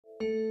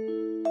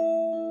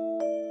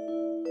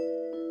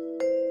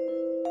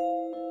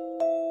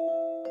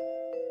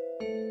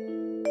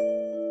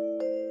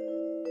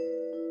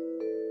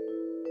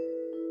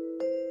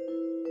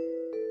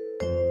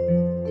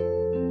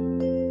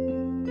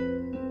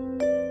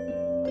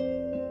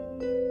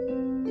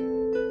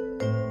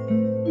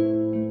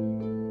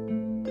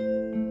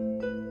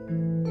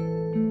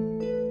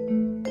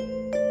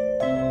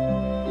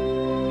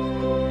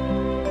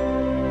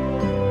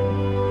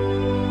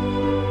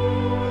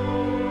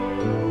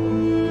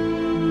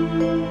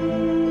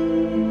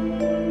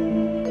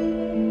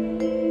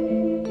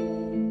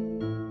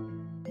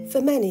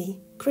For many,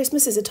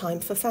 Christmas is a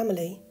time for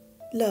family,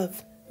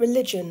 love,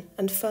 religion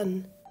and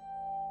fun.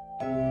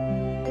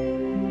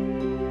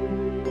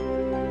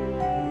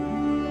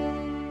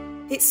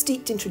 It's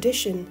steeped in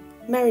tradition,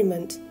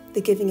 merriment, the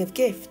giving of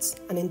gifts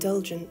and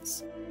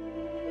indulgence.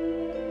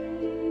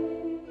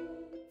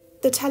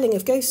 The telling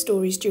of ghost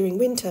stories during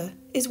winter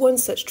is one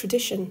such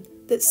tradition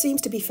that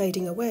seems to be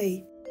fading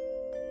away.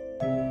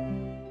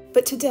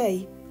 But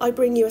today, I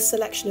bring you a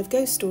selection of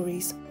ghost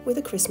stories with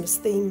a Christmas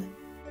theme.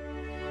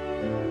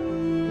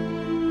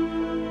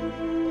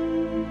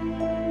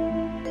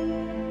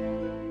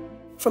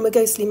 From a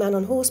ghostly man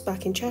on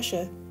horseback in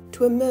Cheshire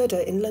to a murder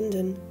in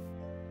London.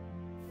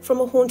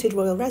 From a haunted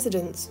royal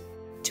residence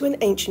to an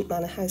ancient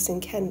manor house in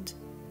Kent.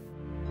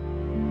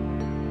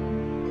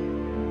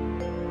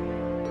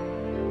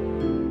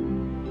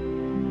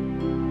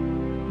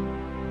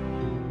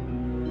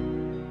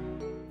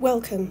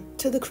 Welcome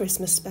to the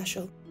Christmas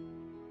special.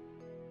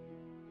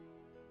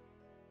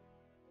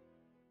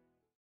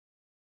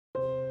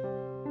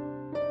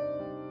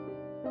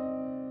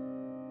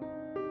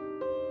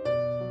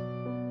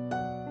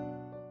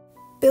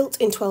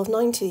 Built in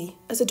 1290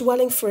 as a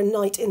dwelling for a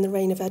knight in the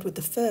reign of Edward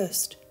I,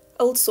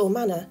 Old Soar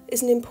Manor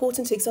is an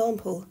important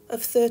example of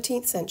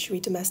 13th century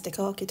domestic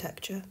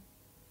architecture.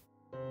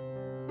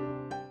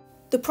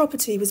 The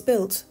property was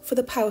built for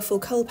the powerful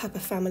Culpeper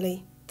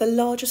family, the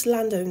largest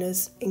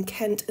landowners in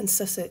Kent and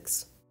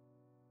Sussex.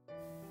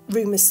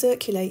 Rumours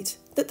circulate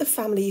that the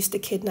family used to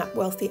kidnap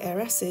wealthy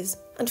heiresses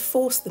and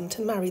force them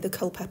to marry the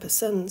Culpeper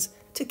sons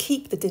to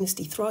keep the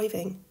dynasty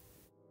thriving.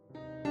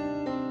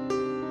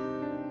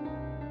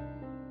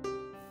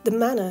 The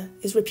manor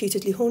is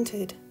reputedly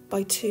haunted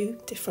by two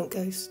different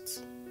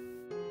ghosts.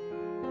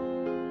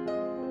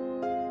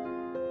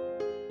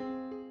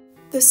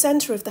 The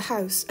centre of the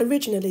house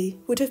originally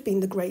would have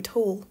been the Great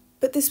Hall,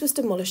 but this was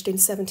demolished in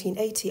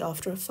 1780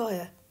 after a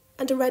fire,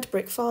 and a red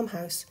brick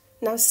farmhouse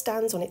now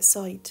stands on its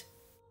site.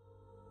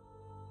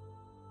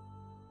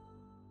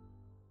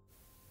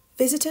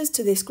 Visitors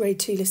to this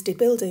Grade 2 listed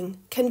building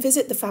can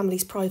visit the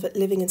family's private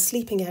living and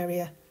sleeping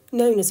area,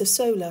 known as a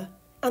solar,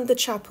 and the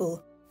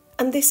chapel,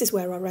 and this is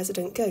where our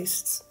resident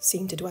ghosts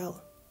seem to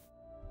dwell.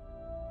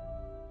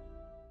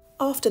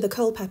 After the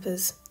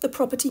Culpepers, the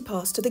property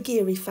passed to the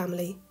Geary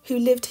family, who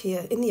lived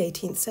here in the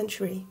 18th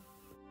century.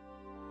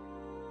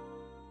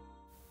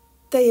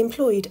 They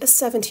employed a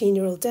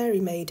 17-year-old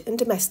dairymaid and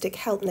domestic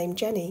help named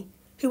Jenny,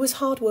 who was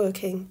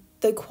hard-working,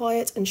 though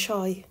quiet and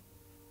shy.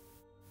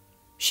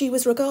 She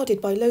was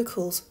regarded by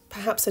locals,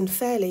 perhaps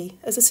unfairly,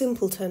 as a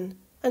simpleton,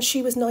 and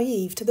she was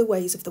naive to the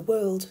ways of the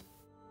world.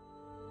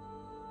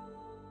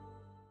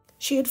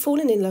 She had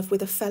fallen in love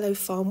with a fellow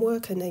farm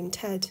worker named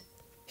Ted,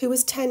 who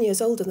was 10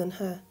 years older than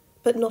her,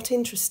 but not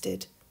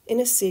interested in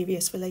a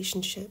serious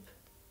relationship.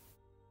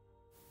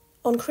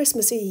 On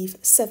Christmas Eve,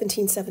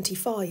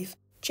 1775,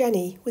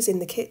 Jenny was in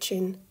the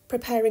kitchen,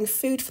 preparing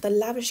food for the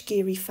lavish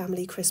Geary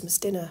family Christmas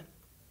dinner.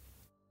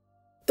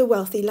 The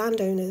wealthy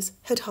landowners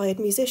had hired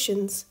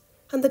musicians,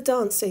 and the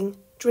dancing,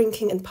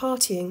 drinking and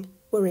partying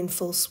were in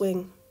full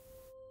swing.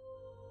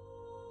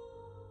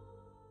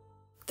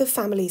 The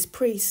family's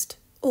priest,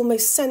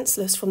 almost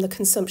senseless from the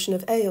consumption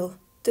of ale,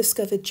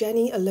 discovered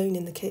Jenny alone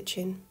in the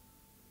kitchen.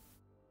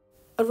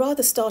 A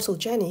rather startled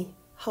Jenny,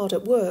 hard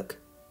at work,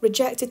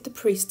 rejected the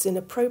priest's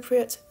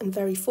inappropriate and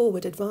very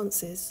forward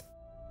advances.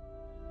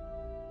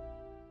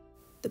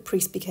 The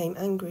priest became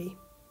angry.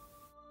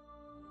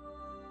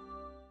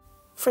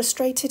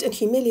 Frustrated and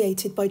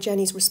humiliated by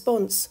Jenny's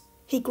response,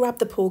 he grabbed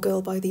the poor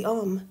girl by the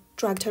arm,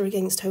 dragged her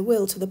against her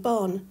will to the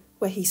barn,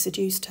 where he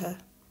seduced her.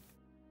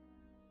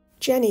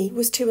 Jenny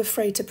was too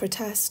afraid to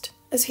protest,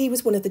 as he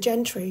was one of the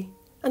gentry,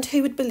 and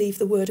who would believe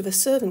the word of a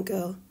servant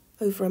girl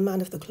over a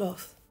man of the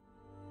cloth?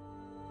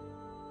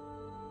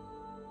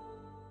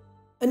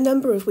 A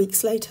number of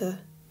weeks later,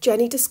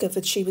 Jenny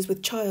discovered she was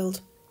with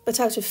child, but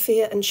out of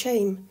fear and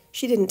shame,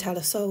 she didn't tell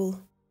a soul.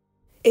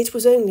 It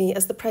was only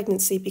as the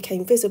pregnancy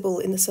became visible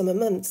in the summer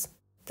months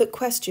that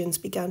questions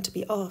began to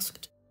be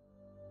asked.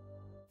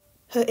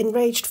 Her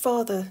enraged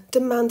father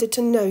demanded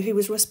to know who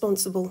was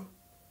responsible.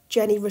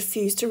 Jenny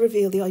refused to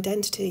reveal the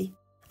identity,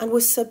 and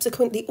was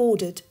subsequently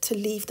ordered to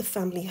leave the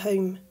family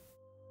home.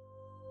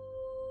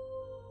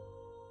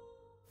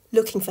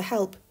 Looking for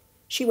help,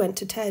 she went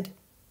to Ted,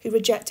 who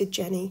rejected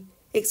Jenny,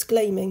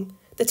 exclaiming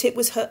that it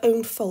was her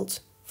own fault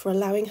for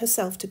allowing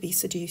herself to be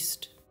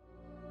seduced.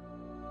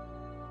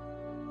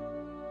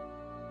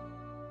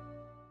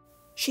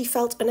 She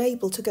felt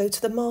unable to go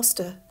to the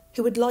master,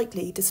 who would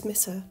likely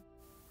dismiss her.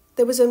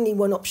 There was only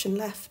one option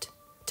left,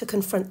 to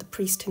confront the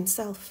priest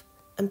himself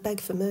and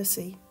beg for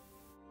mercy.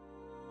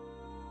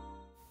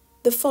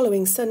 The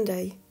following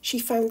Sunday, she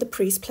found the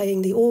priest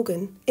playing the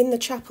organ in the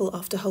chapel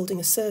after holding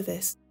a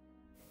service.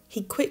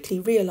 He quickly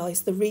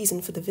realised the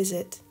reason for the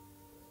visit.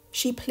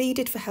 She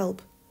pleaded for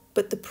help,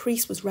 but the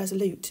priest was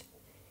resolute.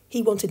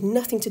 He wanted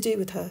nothing to do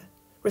with her,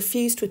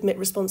 refused to admit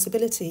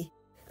responsibility,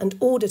 and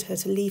ordered her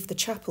to leave the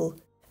chapel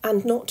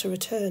and not to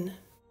return.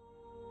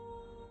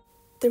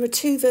 There are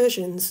two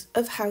versions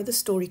of how the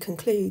story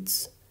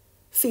concludes.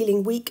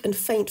 feeling weak and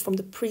faint from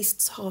the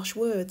priest's harsh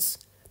words,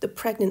 the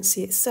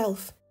pregnancy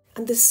itself,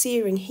 and the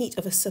searing heat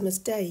of a summer's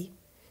day,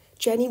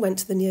 Jenny went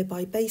to the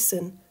nearby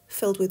basin,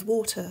 filled with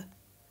water.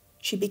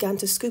 She began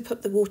to scoop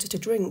up the water to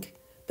drink,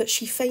 but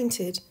she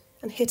fainted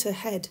and hit her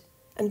head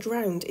and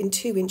drowned in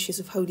 2 inches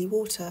of holy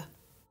water.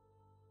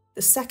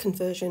 The second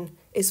version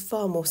is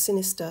far more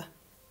sinister.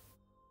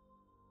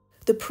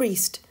 The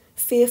priest,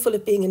 fearful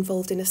of being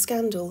involved in a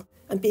scandal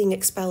and being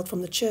expelled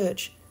from the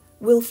church,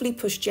 willfully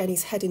pushed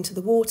Jenny's head into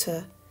the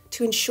water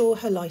to ensure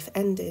her life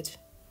ended.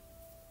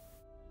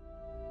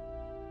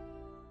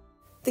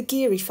 The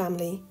Geary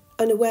family,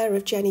 unaware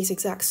of Jenny's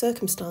exact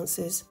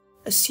circumstances,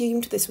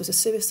 assumed this was a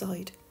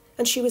suicide,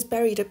 and she was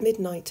buried at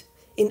midnight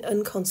in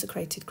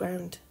unconsecrated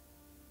ground.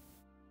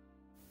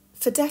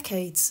 For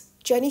decades,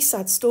 Jenny's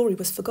sad story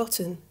was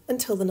forgotten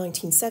until the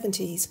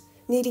 1970s,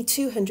 nearly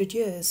 200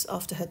 years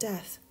after her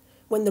death,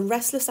 when the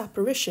restless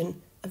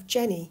apparition of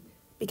Jenny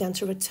began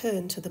to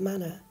return to the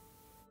manor.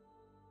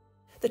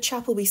 The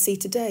chapel we see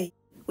today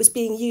was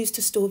being used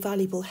to store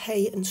valuable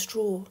hay and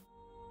straw.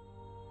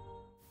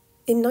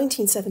 In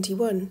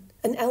 1971,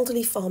 an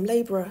elderly farm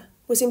labourer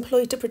was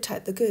employed to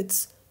protect the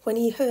goods when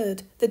he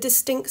heard the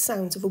distinct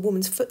sounds of a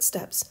woman's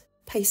footsteps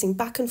pacing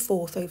back and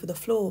forth over the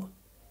floor.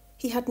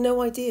 He had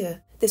no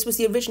idea this was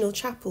the original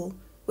chapel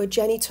where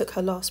Jenny took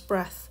her last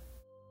breath.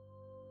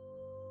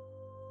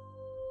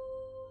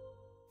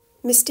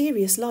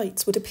 Mysterious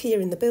lights would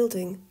appear in the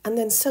building and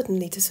then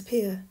suddenly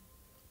disappear.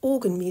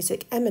 Organ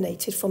music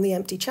emanated from the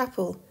empty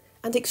chapel,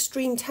 and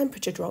extreme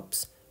temperature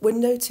drops were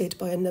noted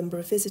by a number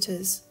of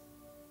visitors.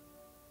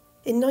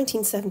 In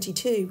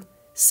 1972,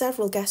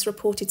 several guests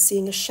reported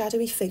seeing a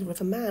shadowy figure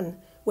of a man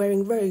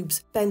wearing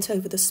robes bent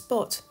over the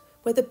spot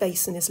where the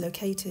basin is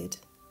located.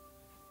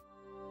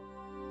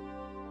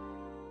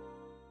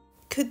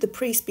 Could the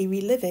priest be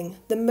reliving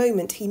the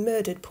moment he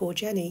murdered poor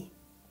Jenny?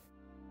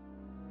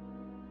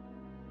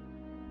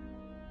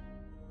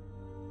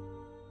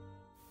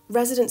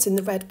 Residents in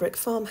the red brick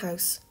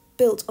farmhouse,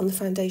 built on the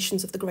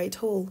foundations of the Great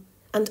Hall,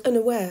 and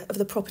unaware of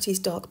the property's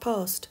dark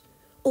past,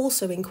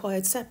 also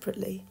inquired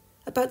separately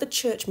about the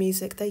church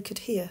music they could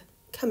hear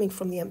coming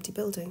from the empty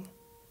building.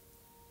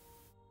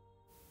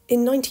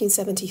 In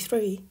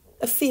 1973,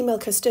 a female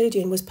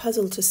custodian was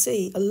puzzled to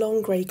see a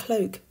long grey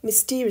cloak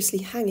mysteriously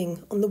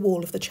hanging on the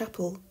wall of the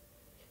chapel.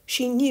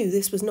 She knew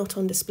this was not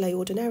on display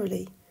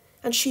ordinarily,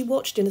 and she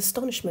watched in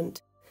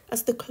astonishment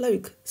as the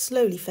cloak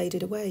slowly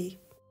faded away.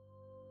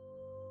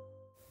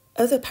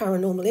 Other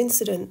paranormal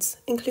incidents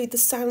include the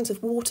sounds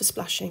of water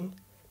splashing,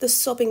 the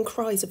sobbing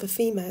cries of a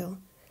female,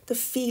 the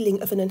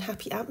feeling of an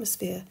unhappy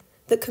atmosphere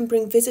that can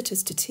bring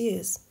visitors to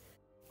tears,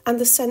 and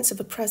the sense of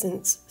a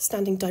presence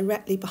standing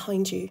directly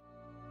behind you.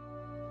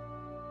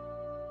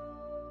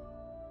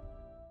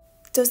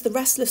 Does the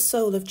restless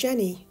soul of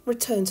Jenny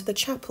return to the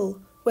chapel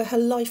where her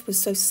life was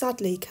so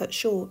sadly cut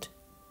short?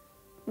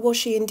 Was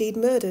she indeed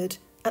murdered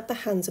at the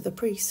hands of a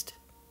priest?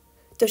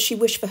 Does she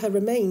wish for her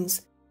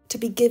remains to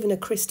be given a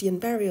Christian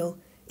burial,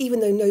 even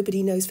though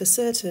nobody knows for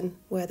certain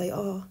where they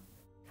are?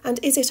 And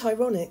is it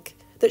ironic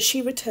that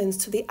she returns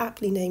to the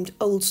aptly named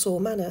Old Soar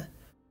Manor,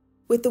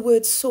 with the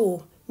word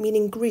soar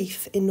meaning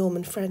grief in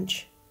Norman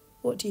French?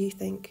 What do you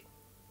think?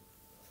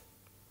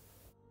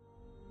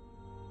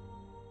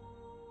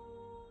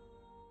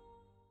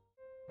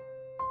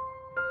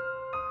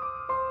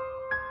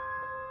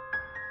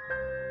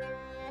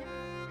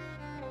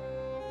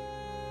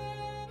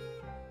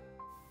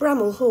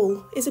 Bramall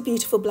Hall is a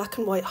beautiful black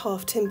and white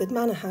half-timbered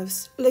manor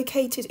house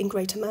located in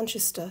Greater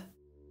Manchester.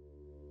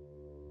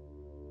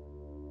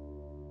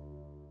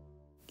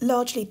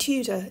 Largely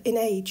Tudor in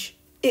age,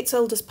 its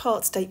oldest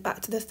parts date back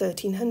to the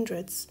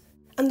 1300s,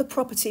 and the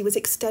property was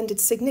extended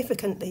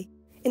significantly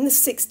in the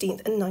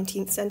 16th and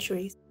 19th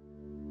centuries.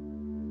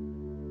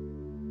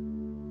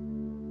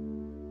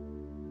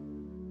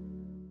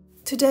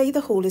 Today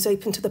the hall is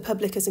open to the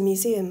public as a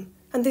museum,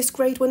 and this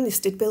Grade 1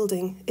 listed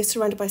building is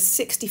surrounded by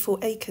 64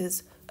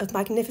 acres of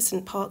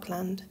magnificent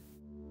parkland.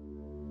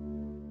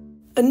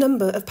 A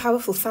number of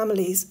powerful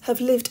families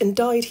have lived and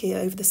died here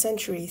over the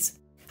centuries,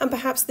 and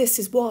perhaps this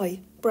is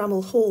why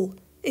Bramall Hall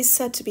is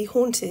said to be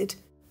haunted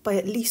by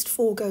at least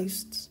 4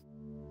 ghosts.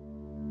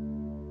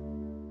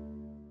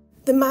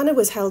 The manor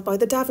was held by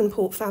the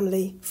Davenport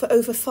family for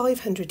over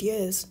 500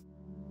 years.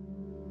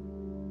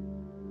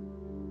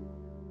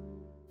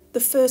 The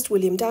first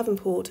William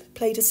Davenport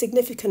played a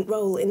significant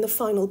role in the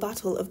final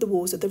battle of the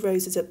Wars of the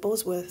Roses at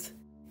Bosworth.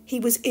 He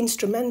was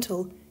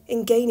instrumental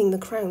in gaining the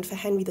crown for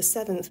Henry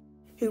VII,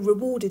 who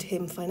rewarded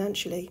him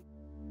financially.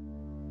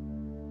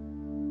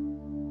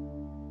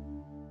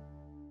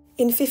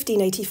 In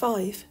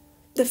 1585,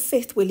 the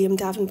 5th William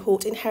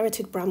Davenport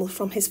inherited Bramall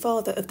from his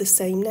father of the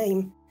same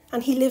name,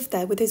 and he lived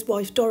there with his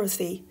wife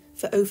Dorothy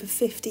for over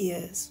 50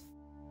 years.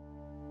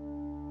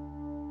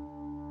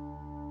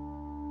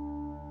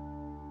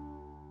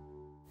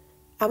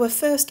 Our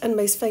first and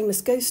most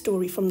famous ghost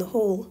story from the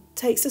hall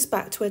takes us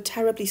back to a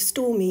terribly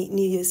stormy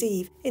New Year's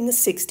Eve in the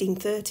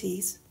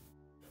 1630s.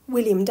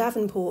 William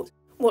Davenport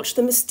watched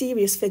the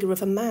mysterious figure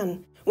of a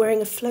man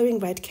wearing a flowing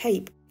red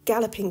cape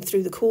galloping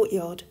through the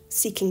courtyard,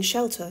 seeking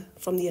shelter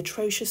from the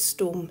atrocious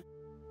storm.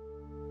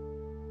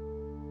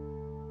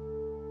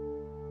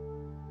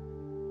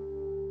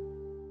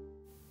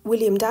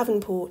 William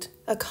Davenport,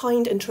 a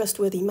kind and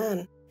trustworthy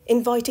man,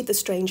 invited the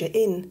stranger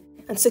in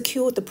and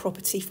secured the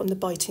property from the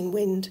biting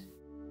wind.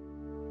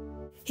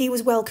 He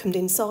was welcomed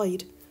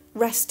inside,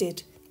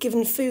 rested,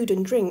 given food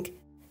and drink,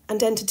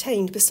 and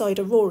entertained beside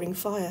a roaring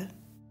fire.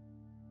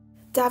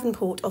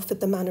 Davenport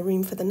offered the man a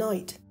room for the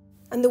night,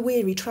 and the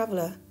weary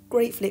traveller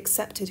gratefully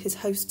accepted his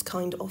host's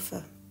kind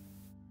offer.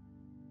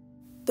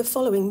 The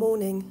following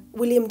morning,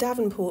 William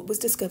Davenport was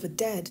discovered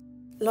dead,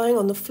 lying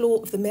on the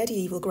floor of the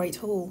medieval Great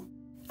Hall,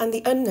 and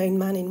the unknown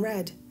man in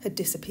red had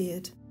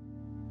disappeared.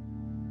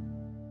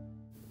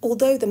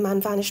 Although the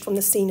man vanished from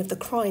the scene of the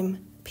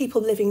crime,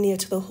 people living near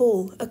to the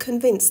hall are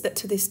convinced that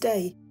to this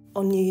day,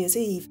 on New Year's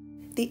Eve,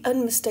 the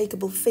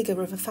unmistakable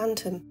figure of a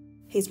phantom,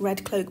 his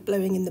red cloak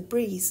blowing in the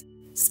breeze,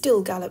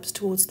 still gallops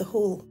towards the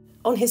hall,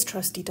 on his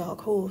trusty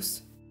dark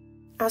horse.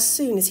 As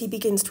soon as he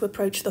begins to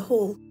approach the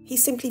hall, he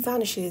simply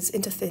vanishes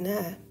into thin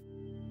air.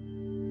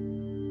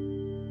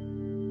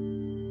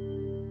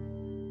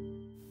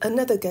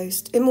 Another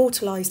ghost,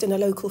 immortalised in a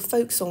local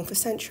folk song for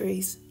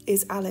centuries,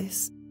 is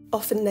Alice,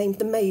 often named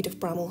the Maid of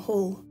Bramall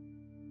Hall.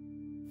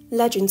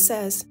 Legend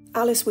says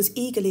Alice was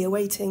eagerly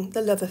awaiting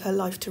the love of her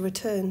life to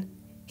return.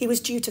 He was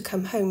due to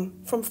come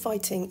home from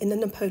fighting in the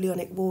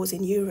Napoleonic Wars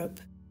in Europe.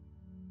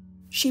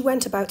 She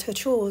went about her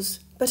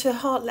chores, but her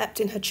heart leapt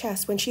in her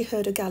chest when she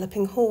heard a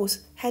galloping horse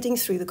heading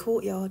through the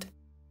courtyard.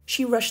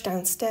 She rushed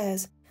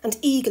downstairs and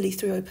eagerly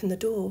threw open the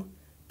door,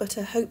 but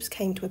her hopes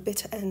came to a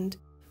bitter end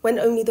when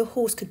only the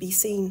horse could be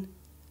seen.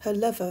 Her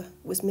lover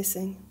was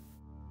missing.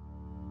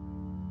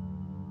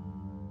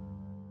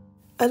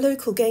 A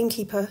local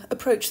gamekeeper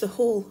approached the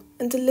hall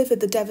and delivered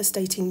the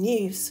devastating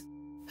news.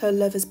 Her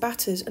lover's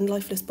battered and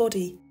lifeless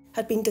body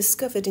had been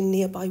discovered in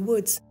nearby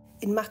woods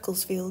in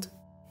Macclesfield.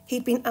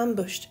 He'd been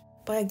ambushed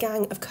by a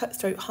gang of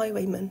cutthroat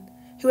highwaymen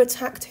who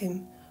attacked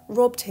him,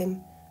 robbed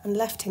him, and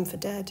left him for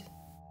dead.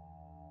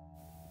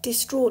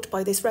 Distraught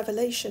by this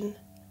revelation,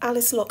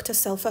 Alice locked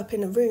herself up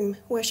in a room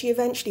where she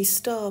eventually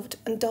starved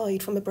and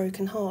died from a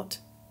broken heart.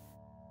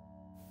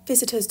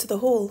 Visitors to the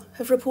hall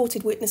have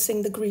reported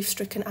witnessing the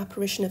grief-stricken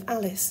apparition of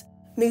Alice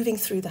moving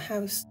through the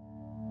house.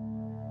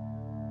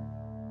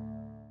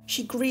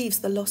 She grieves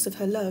the loss of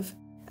her love,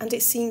 and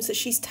it seems that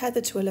she's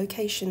tethered to a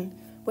location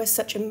where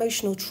such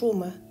emotional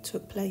trauma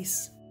took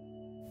place.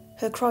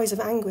 Her cries of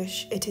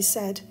anguish, it is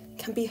said,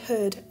 can be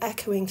heard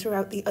echoing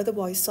throughout the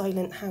otherwise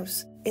silent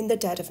house in the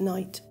dead of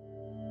night.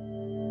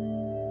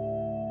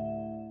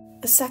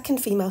 A second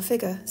female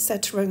figure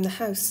said to roam the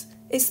house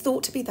is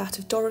thought to be that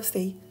of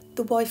Dorothy,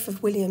 the wife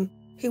of William,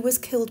 who was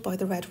killed by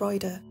the Red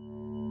Rider.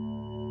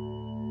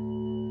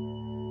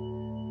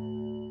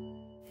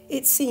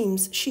 It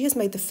seems she has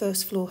made the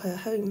first floor her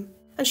home,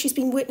 and she's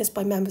been witnessed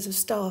by members of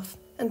staff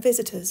and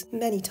visitors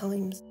many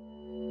times.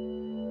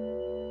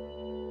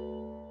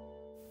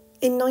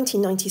 In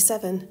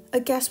 1997, a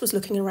guest was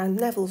looking around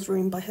Neville's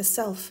room by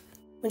herself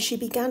when she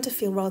began to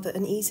feel rather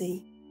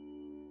uneasy.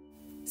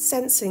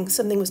 Sensing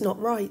something was not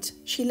right,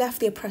 she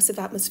left the oppressive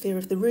atmosphere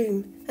of the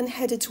room and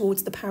headed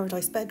towards the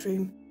Paradise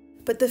bedroom,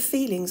 but the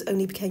feelings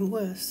only became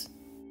worse.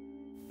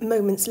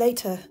 Moments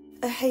later,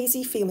 a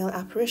hazy female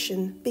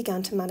apparition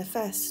began to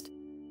manifest.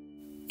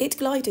 It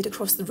glided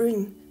across the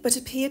room, but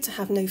appeared to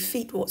have no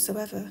feet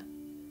whatsoever.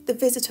 The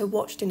visitor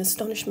watched in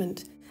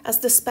astonishment as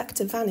the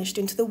spectre vanished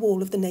into the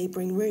wall of the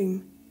neighbouring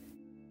room.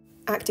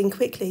 Acting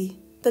quickly,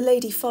 the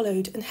lady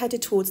followed and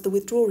headed towards the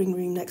withdrawing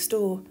room next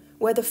door,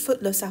 where the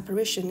footless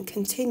apparition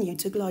continued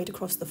to glide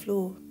across the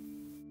floor.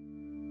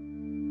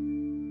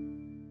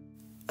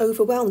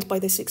 Overwhelmed by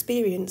this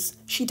experience,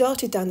 she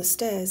darted down the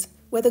stairs,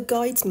 where the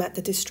guides met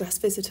the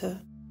distressed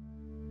visitor.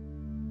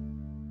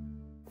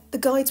 The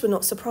guides were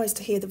not surprised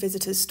to hear the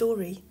visitor's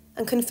story,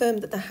 and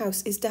confirmed that the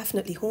house is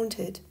definitely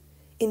haunted.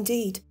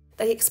 Indeed,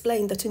 they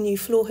explained that a new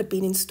floor had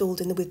been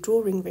installed in the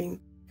withdrawing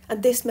room,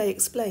 and this may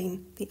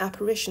explain the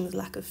apparition's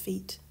lack of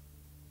feet.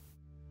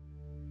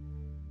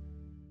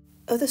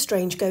 Other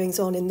strange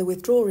goings-on in the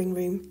withdrawing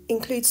room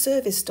include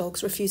service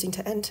dogs refusing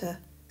to enter,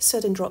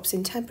 sudden drops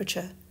in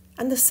temperature,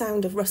 and the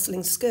sound of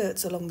rustling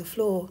skirts along the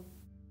floor.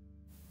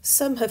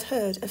 Some have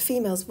heard a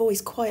female's voice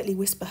quietly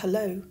whisper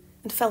hello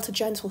and felt a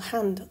gentle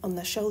hand on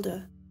their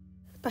shoulder.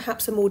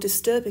 Perhaps a more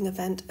disturbing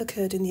event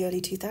occurred in the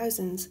early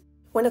 2000s,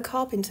 when a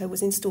carpenter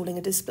was installing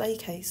a display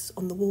case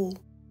on the wall.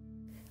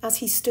 As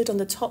he stood on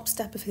the top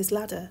step of his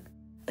ladder,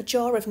 a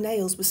jar of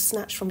nails was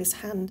snatched from his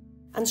hand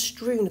and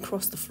strewn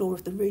across the floor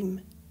of the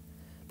room.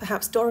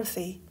 Perhaps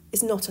Dorothy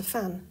is not a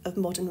fan of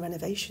modern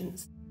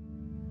renovations.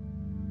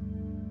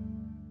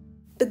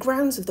 The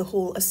grounds of the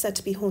hall are said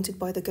to be haunted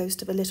by the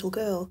ghost of a little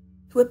girl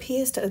who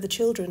appears to other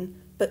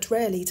children, but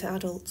rarely to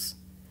adults.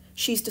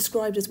 She's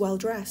described as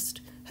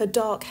well-dressed, her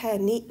dark hair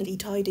neatly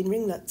tied in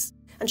ringlets,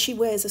 and she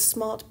wears a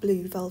smart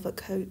blue velvet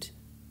coat.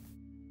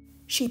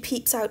 She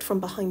peeps out from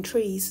behind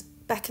trees,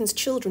 beckons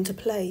children to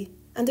play,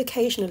 and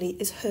occasionally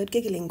is heard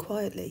giggling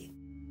quietly.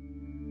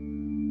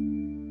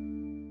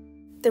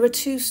 There are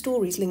two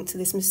stories linked to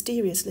this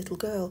mysterious little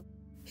girl,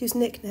 whose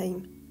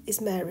nickname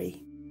is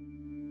Mary.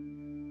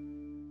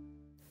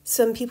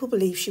 Some people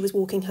believe she was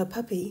walking her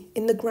puppy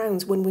in the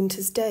grounds one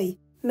winter's day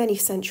many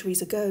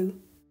centuries ago.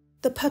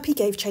 The puppy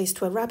gave chase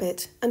to a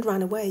rabbit and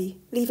ran away,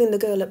 leaving the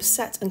girl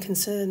upset and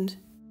concerned.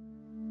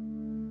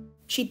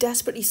 She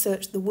desperately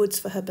searched the woods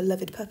for her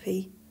beloved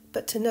puppy,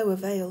 but to no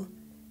avail.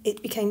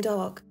 It became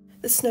dark,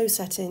 the snow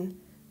set in,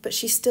 but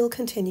she still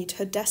continued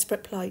her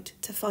desperate plight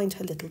to find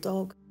her little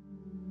dog.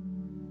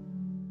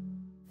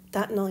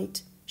 That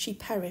night, she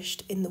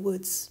perished in the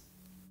woods.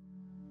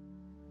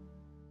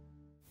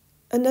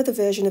 Another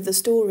version of the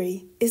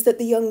story is that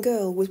the young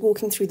girl was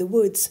walking through the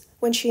woods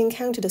when she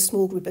encountered a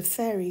small group of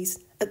fairies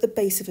at the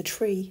base of a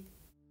tree.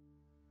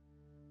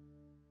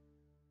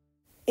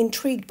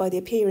 Intrigued by the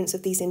appearance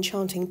of these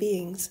enchanting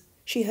beings,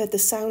 she heard the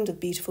sound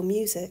of beautiful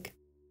music.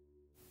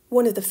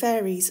 One of the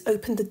fairies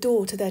opened the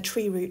door to their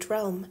tree root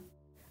realm,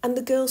 and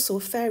the girl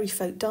saw fairy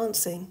folk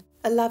dancing,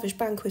 a lavish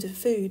banquet of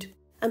food,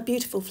 and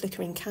beautiful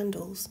flickering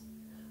candles.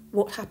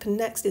 What happened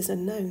next is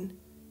unknown,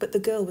 but the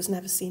girl was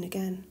never seen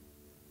again.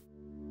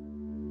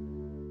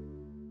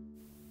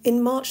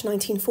 In March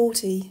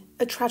 1940,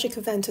 a tragic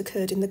event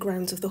occurred in the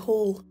grounds of the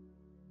hall.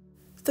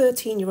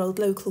 13-year-old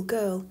local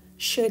girl,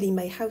 Shirley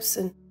May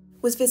Howson,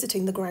 was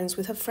visiting the grounds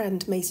with her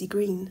friend Maisie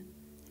Green.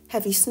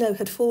 Heavy snow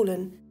had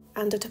fallen,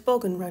 and a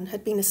toboggan run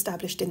had been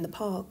established in the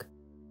park.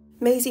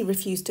 Maisie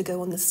refused to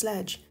go on the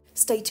sledge,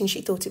 stating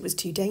she thought it was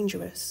too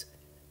dangerous.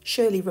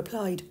 Shirley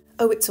replied,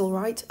 "Oh, it's all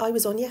right, I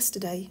was on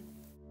yesterday."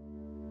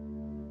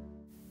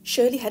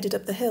 Shirley headed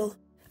up the hill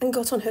and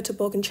got on her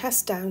toboggan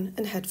chest down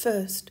and head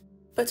first,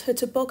 but her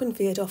toboggan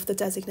veered off the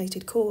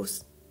designated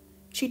course.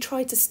 She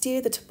tried to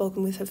steer the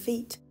toboggan with her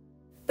feet,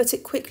 but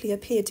it quickly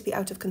appeared to be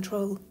out of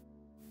control.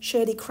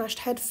 Shirley crashed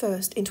head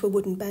first into a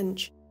wooden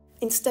bench,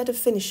 instead of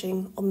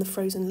finishing on the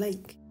frozen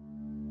lake.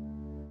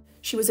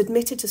 She was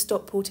admitted to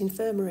Stockport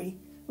Infirmary,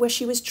 where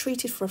she was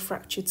treated for a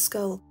fractured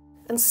skull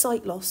and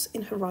sight loss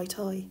in her right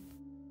eye.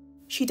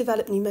 She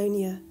developed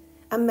pneumonia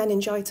and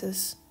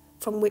meningitis,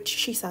 from which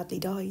she sadly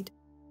died.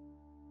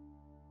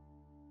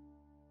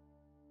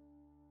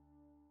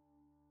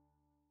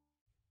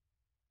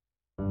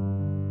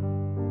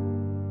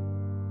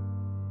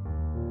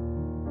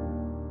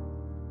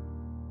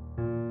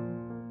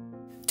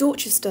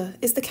 Dorchester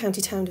is the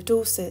county town of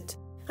Dorset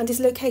and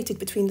is located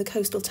between the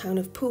coastal town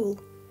of Poole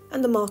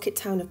and the market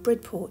town of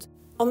Bridport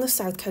on the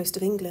south coast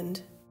of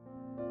England.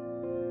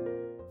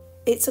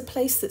 It's a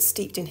place that's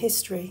steeped in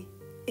history.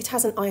 It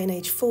has an Iron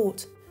Age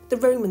fort. The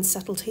Romans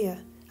settled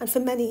here, and for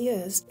many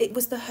years it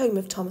was the home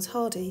of Thomas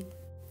Hardy,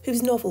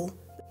 whose novel,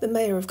 The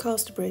Mayor of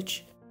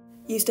Casterbridge,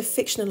 used a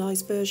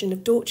fictionalised version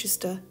of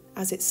Dorchester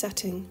as its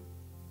setting.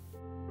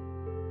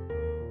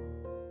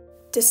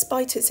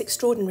 Despite its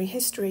extraordinary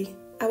history,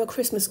 our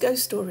Christmas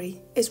ghost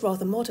story is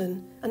rather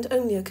modern and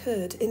only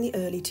occurred in the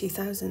early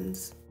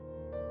 2000s.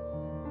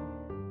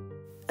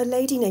 A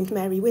lady named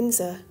Mary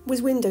Windsor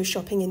was window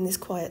shopping in this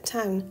quiet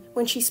town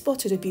when she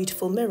spotted a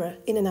beautiful mirror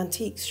in an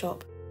antiques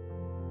shop.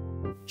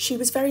 She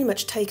was very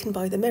much taken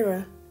by the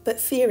mirror, but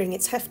fearing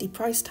its hefty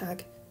price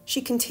tag,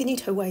 she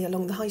continued her way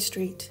along the high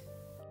street.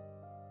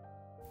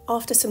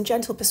 After some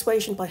gentle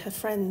persuasion by her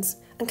friends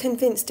and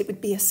convinced it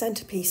would be a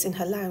centrepiece in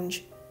her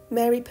lounge,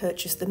 Mary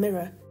purchased the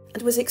mirror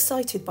and was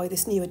excited by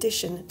this new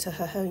addition to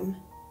her home.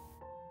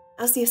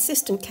 As the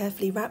assistant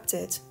carefully wrapped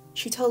it,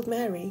 she told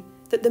Mary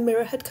that the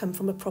mirror had come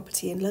from a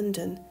property in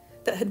London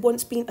that had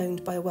once been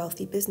owned by a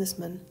wealthy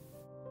businessman.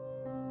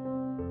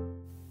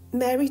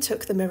 Mary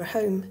took the mirror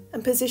home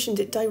and positioned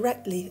it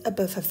directly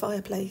above her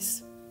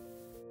fireplace.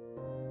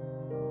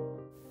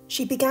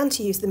 She began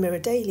to use the mirror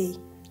daily,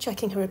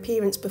 checking her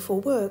appearance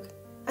before work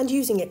and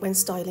using it when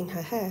styling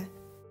her hair.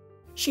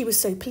 She was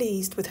so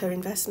pleased with her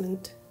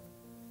investment.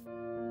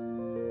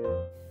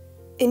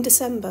 In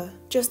December,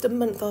 just a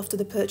month after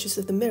the purchase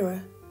of the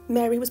mirror,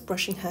 Mary was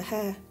brushing her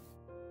hair.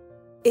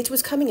 It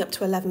was coming up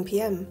to 11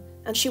 p.m,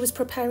 and she was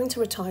preparing to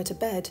retire to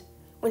bed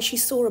when she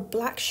saw a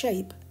black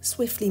shape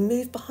swiftly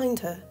move behind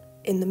her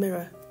in the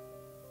mirror.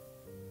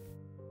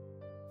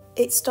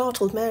 It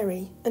startled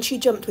Mary, and she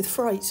jumped with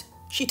fright.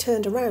 She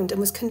turned around and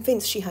was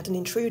convinced she had an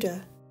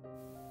intruder.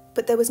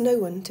 But there was no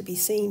one to be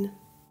seen.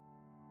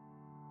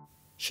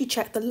 She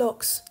checked the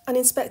locks and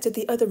inspected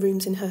the other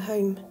rooms in her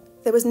home.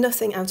 There was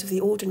nothing out of the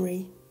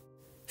ordinary.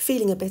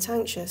 Feeling a bit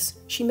anxious,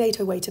 she made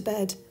her way to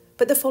bed,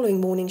 but the following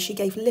morning she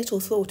gave little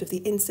thought of the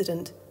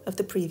incident of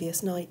the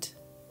previous night.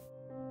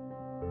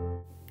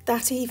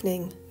 That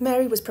evening,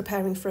 Mary was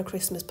preparing for a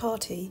Christmas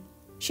party.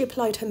 She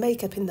applied her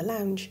makeup in the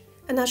lounge,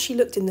 and as she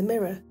looked in the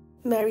mirror,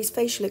 Mary's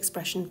facial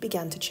expression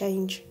began to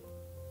change.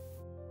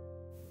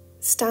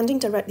 Standing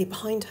directly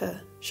behind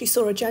her, she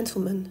saw a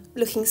gentleman,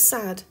 looking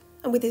sad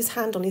and with his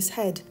hand on his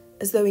head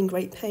as though in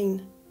great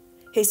pain.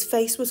 His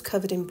face was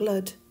covered in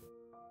blood.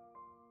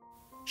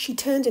 She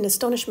turned in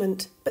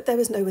astonishment, but there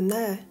was no one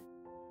there.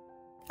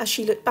 As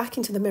she looked back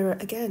into the mirror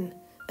again,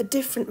 a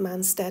different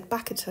man stared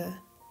back at her,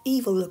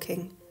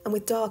 evil-looking and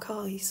with dark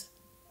eyes.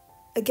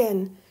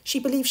 Again, she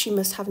believed she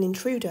must have an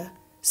intruder.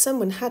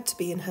 Someone had to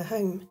be in her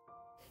home.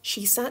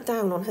 She sat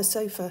down on her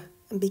sofa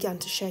and began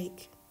to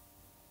shake.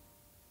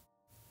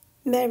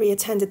 Mary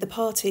attended the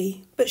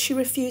party, but she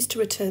refused to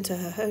return to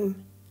her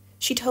home.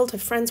 She told her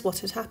friends what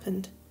had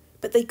happened,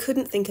 but they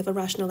couldn't think of a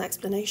rational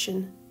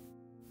explanation.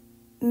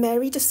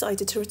 Mary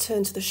decided to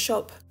return to the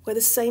shop where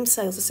the same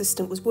sales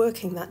assistant was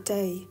working that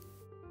day.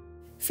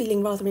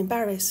 Feeling rather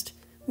embarrassed,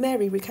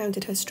 Mary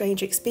recounted her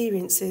strange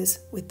experiences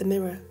with the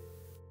mirror.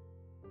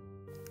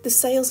 The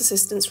sales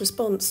assistant's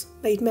response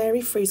made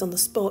Mary freeze on the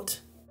spot.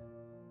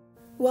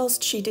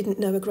 Whilst she didn't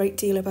know a great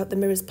deal about the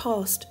mirror's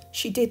past,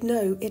 she did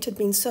know it had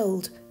been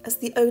sold as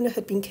the owner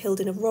had been killed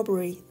in a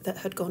robbery that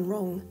had gone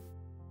wrong.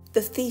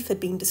 The thief had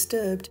been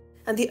disturbed,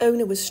 and the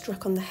owner was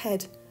struck on the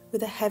head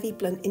with a heavy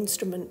blunt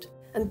instrument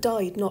and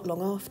died not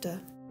long after.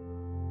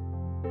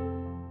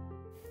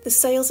 The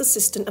sales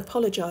assistant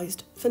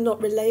apologised for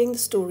not relaying the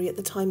story at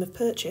the time of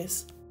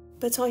purchase,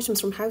 but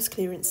items from house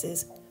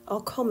clearances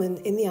are common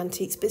in the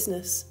antiques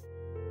business.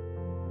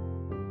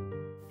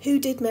 Who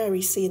did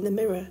Mary see in the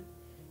mirror?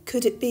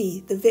 Could it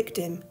be the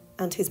victim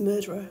and his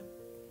murderer?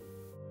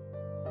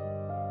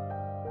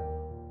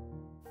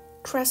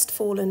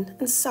 Crestfallen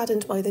and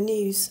saddened by the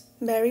news,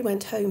 Mary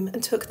went home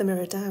and took the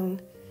mirror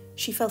down.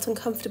 She felt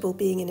uncomfortable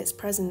being in its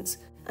presence,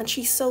 and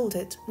she sold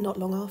it not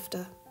long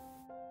after.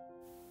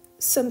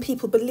 Some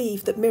people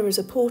believe that mirrors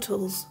are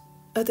portals,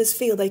 others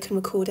feel they can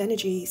record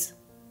energies.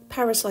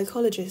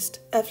 Parapsychologist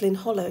Evelyn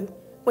Hollow,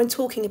 when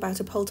talking about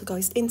a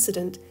poltergeist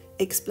incident,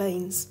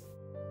 explains.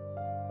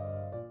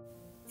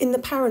 In the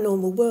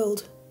paranormal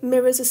world,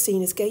 mirrors are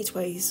seen as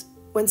gateways.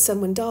 When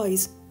someone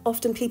dies,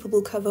 often people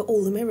will cover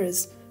all the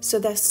mirrors, so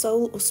their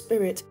soul or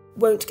spirit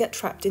won't get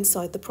trapped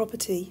inside the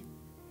property.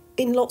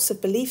 In lots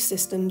of belief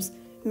systems,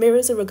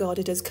 mirrors are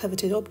regarded as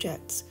coveted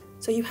objects,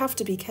 so you have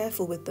to be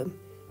careful with them,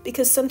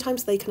 because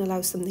sometimes they can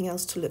allow something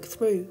else to look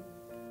through.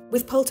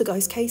 With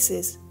poltergeist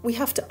cases, we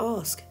have to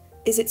ask,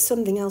 is it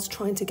something else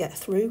trying to get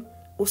through,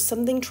 or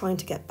something trying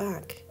to get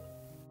back?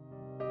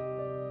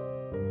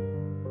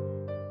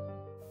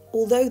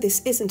 Although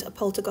this isn't a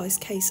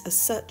poltergeist case as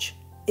such,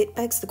 it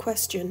begs the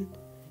question,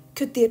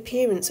 could the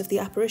appearance of the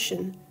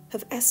apparition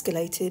have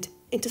escalated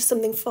into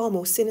something far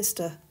more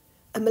sinister,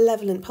 a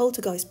malevolent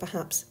poltergeist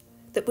perhaps,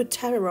 that would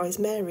terrorise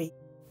Mary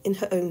in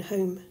her own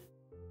home?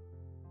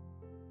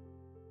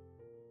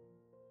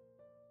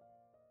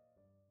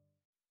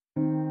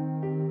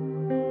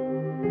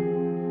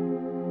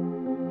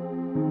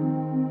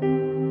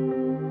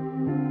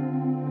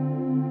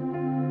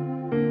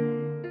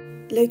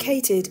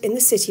 Located in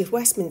the city of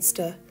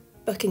Westminster,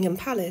 Buckingham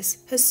Palace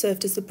has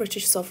served as the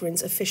British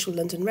Sovereign's official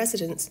London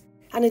residence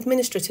and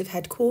administrative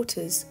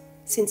headquarters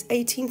since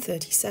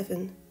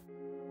 1837.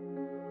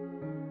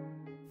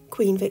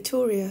 Queen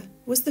Victoria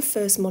was the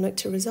first monarch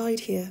to reside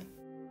here.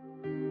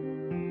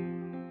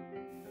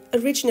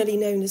 Originally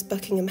known as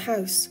Buckingham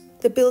House,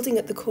 the building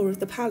at the core of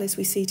the palace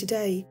we see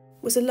today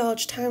was a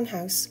large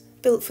townhouse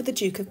built for the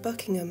Duke of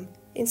Buckingham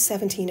in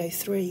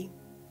 1703.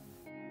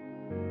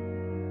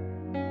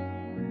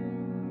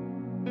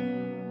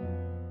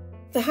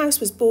 The house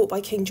was bought by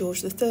King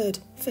George III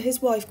for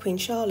his wife Queen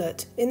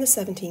Charlotte in the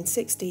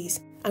 1760s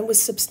and was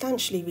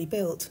substantially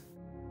rebuilt.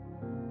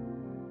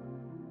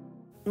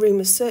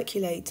 Rumours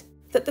circulate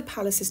that the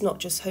palace is not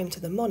just home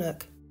to the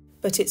monarch,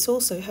 but it's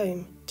also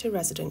home to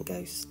resident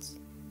ghosts.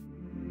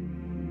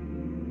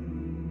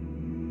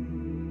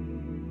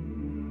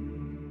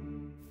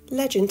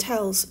 Legend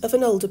tells of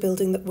an older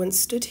building that once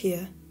stood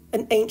here,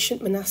 an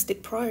ancient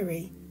monastic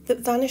priory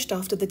that vanished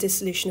after the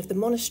dissolution of the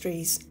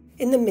monasteries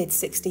in the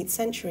mid-16th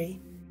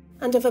century,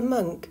 and of a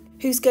monk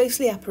whose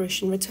ghostly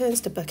apparition returns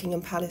to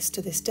Buckingham Palace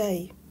to this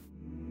day.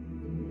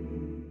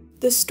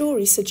 The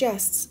story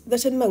suggests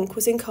that a monk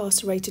was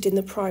incarcerated in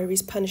the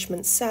priory's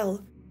punishment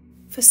cell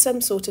for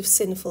some sort of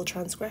sinful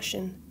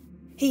transgression.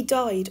 He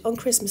died on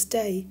Christmas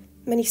Day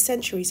many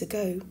centuries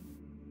ago.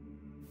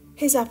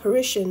 His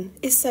apparition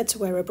is said to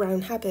wear a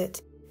brown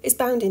habit, is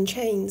bound in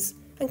chains,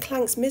 and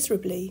clanks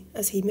miserably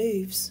as he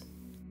moves.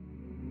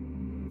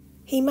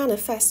 He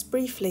manifests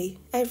briefly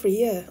every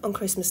year on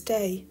Christmas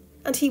Day,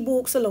 and he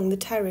walks along the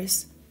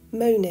terrace,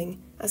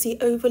 moaning as he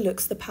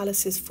overlooks the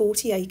palace's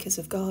 40 acres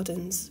of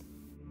gardens.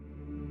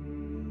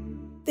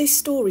 This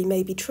story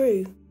may be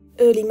true.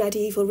 Early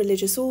medieval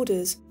religious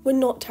orders were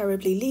not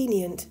terribly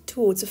lenient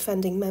towards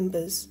offending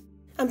members,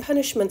 and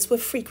punishments were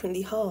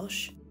frequently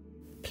harsh.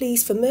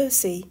 Pleas for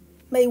mercy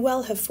may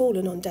well have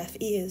fallen on deaf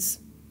ears.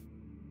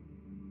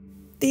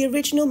 The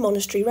original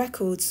monastery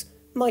records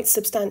might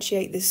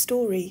substantiate this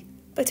story,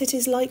 but it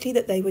is likely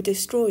that they were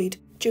destroyed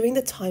during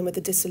the time of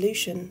the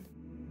dissolution.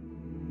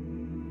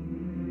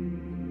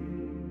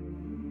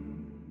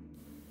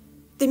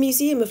 The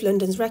Museum of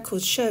London's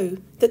records show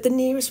that the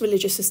nearest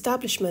religious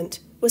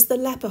establishment was the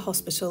leper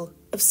hospital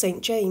of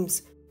St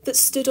James that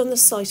stood on the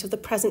site of the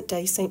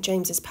present-day St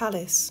James's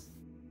Palace.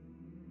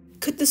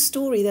 Could the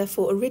story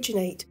therefore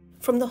originate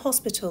from the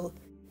hospital,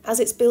 as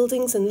its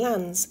buildings and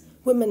lands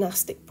were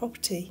monastic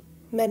property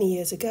many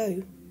years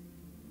ago?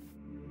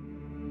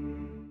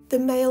 The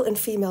male and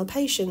female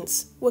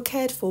patients were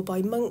cared for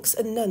by monks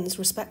and nuns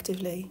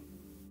respectively.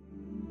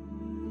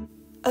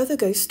 Other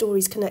ghost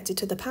stories connected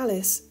to the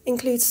palace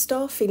include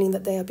staff feeling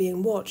that they are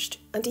being watched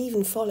and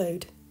even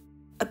followed.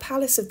 A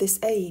palace of this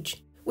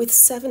age, with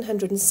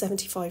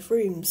 775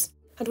 rooms,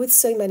 and with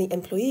so many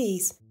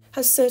employees,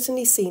 has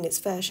certainly seen its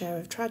fair share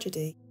of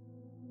tragedy.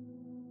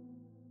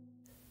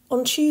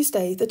 On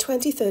Tuesday, the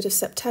 23rd of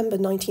September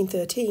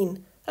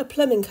 1913, a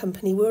plumbing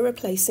company were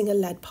replacing a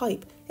lead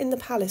pipe in the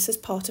palace as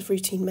part of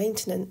routine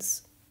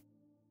maintenance.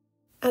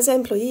 As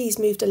employees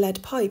moved a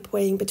lead pipe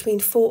weighing between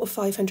 £400 or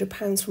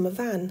 £500 from a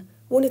van,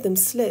 one of them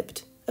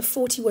slipped, a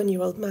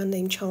 41-year-old man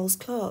named Charles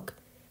Clark,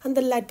 and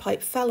the lead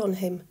pipe fell on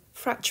him,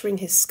 fracturing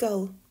his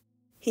skull.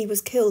 He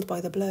was killed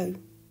by the blow.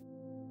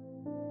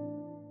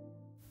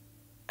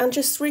 And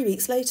just 3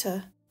 weeks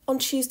later, on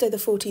Tuesday the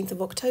 14th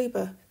of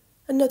October,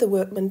 another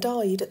workman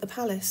died at the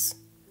palace.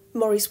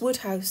 Maurice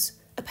Woodhouse,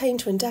 a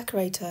painter and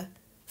decorator,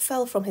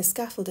 fell from his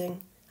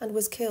scaffolding and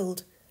was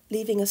killed,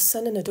 leaving a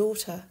son and a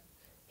daughter.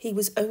 He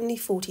was only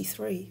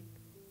 43.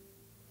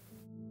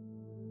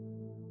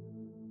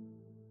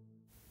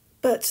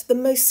 But the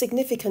most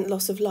significant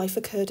loss of life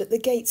occurred at the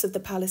gates of the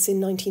palace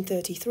in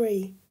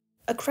 1933.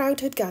 A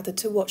crowd had gathered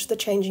to watch the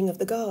changing of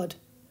the guard,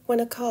 when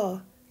a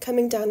car,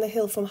 coming down the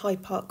hill from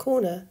Hyde Park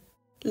Corner,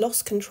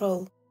 lost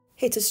control,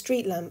 hit a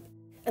street lamp,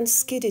 and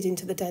skidded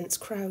into the dense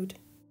crowd.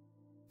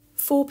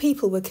 4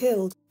 people were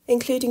killed,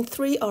 including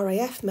 3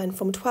 RAF men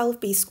from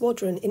 12B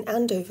Squadron in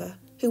Andover,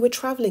 who were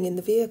travelling in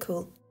the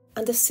vehicle,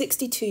 and a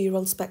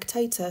 62-year-old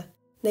spectator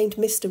named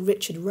Mr.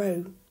 Richard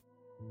Rowe.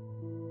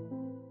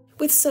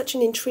 With such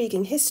an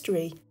intriguing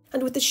history,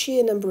 and with the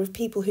sheer number of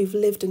people who've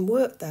lived and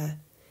worked there,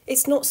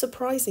 it's not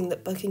surprising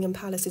that Buckingham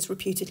Palace is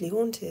reputedly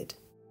haunted.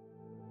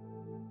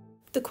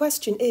 The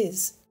question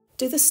is,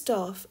 do the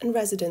staff and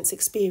residents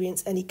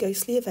experience any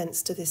ghostly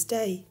events to this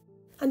day?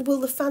 And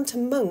will the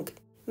Phantom Monk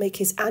make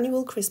his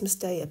annual Christmas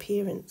Day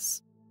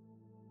appearance?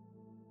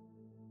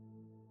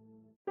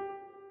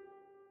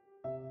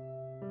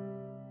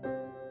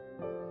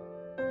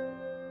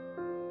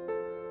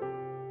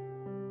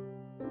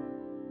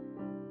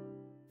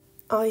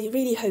 I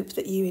really hope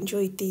that you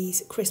enjoyed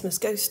these Christmas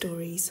ghost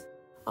stories.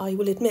 I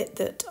will admit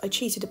that I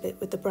cheated a bit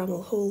with the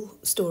Bramall Hall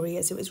story,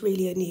 as it was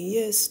really a New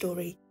Year's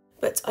story,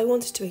 but I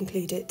wanted to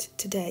include it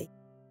today.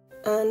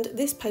 And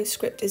this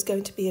postscript is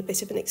going to be a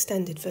bit of an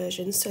extended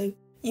version, so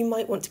you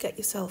might want to get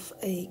yourself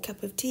a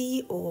cup of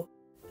tea or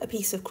a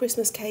piece of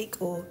Christmas cake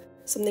or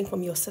something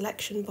from your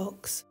selection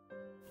box.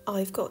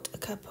 I've got a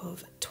cup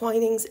of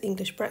Twinings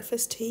English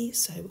breakfast tea,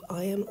 so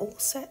I am all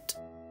set.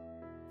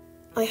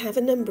 I have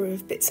a number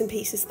of bits and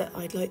pieces that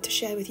I'd like to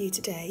share with you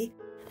today,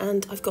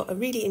 and I've got a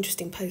really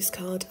interesting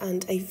postcard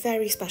and a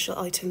very special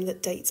item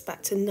that dates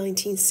back to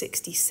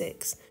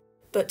 1966.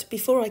 But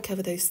before I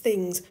cover those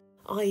things,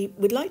 I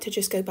would like to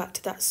just go back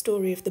to that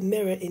story of the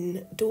mirror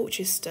in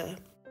Dorchester.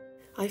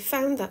 I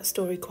found that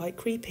story quite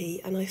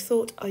creepy, and I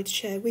thought I'd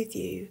share with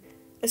you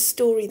a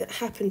story that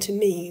happened to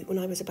me when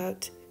I was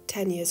about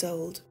 10 years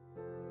old.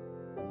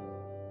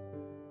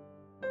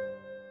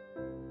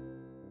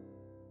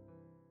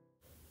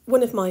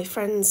 One of my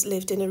friends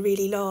lived in a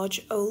really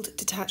large, old,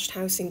 detached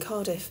house in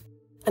Cardiff,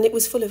 and it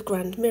was full of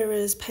grand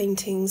mirrors,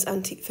 paintings,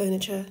 antique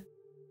furniture,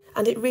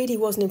 and it really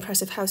was an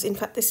impressive house. In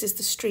fact, this is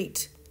the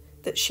street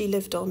that she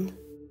lived on.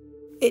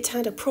 It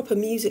had a proper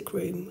music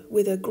room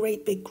with a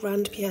great big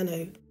grand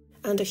piano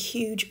and a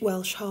huge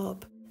Welsh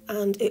harp,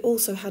 and it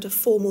also had a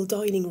formal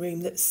dining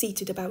room that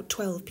seated about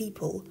 12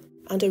 people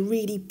and a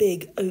really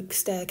big oak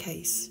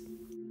staircase.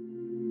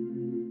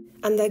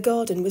 And their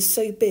garden was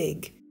so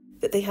big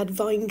that they had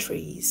vine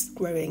trees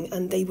growing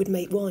and they would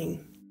make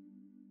wine.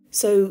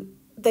 So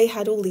they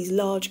had all these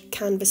large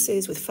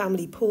canvases with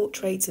family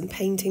portraits and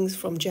paintings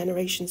from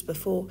generations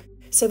before.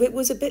 So it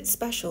was a bit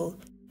special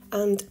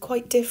and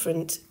quite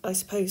different, I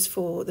suppose,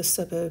 for the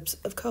suburbs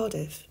of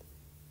Cardiff.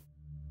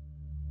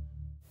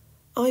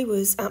 I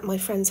was at my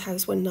friend's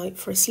house one night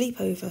for a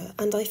sleepover,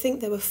 and I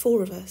think there were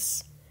 4 of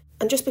us.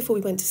 And just before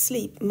we went to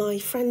sleep, my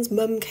friend's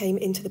mum came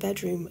into the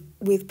bedroom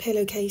with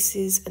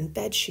pillowcases and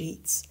bed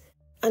sheets,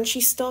 and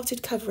she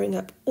started covering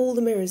up all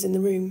the mirrors in the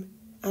room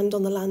and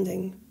on the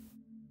landing.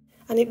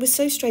 And it was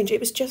so strange. It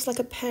was just like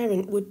a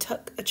parent would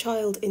tuck a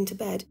child into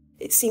bed.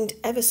 It seemed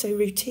ever so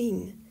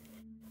routine.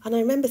 And I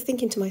remember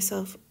thinking to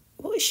myself,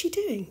 what is she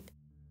doing?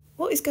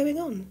 What is going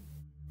on?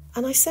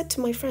 And I said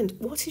to my friend,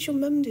 what is your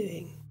mum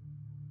doing?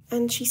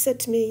 And she said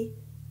to me,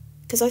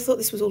 because I thought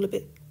this was all a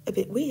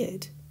bit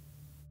weird.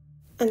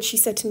 And she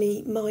said to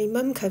me, my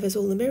mum covers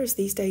all the mirrors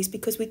these days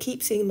because we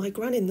keep seeing my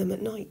gran in them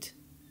at night.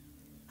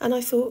 And I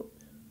thought,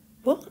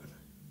 what?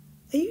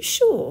 Are you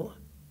sure?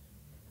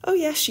 Oh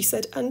yes, she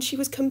said, and she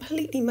was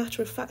completely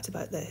matter-of-fact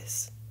about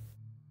this.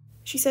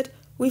 She said,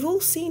 we've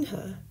all seen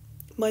her.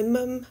 My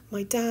mum,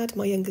 my dad,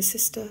 my younger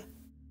sister.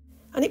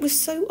 And it was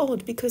so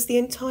odd because the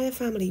entire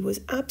family was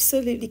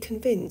absolutely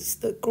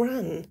convinced that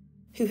Gran,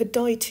 who had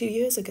died 2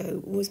 years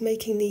ago, was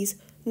making these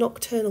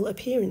nocturnal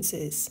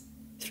appearances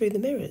through the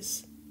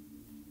mirrors.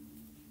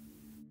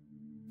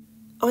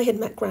 I had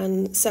met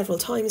Gran several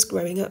times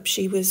growing up.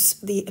 She was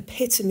the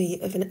epitome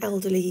of an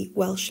elderly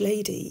Welsh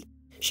lady.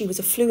 She was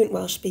a fluent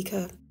Welsh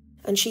speaker,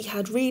 and she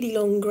had really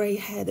long grey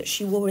hair that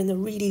she wore in a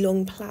really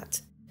long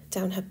plait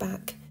down her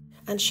back.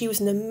 And she was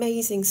an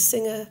amazing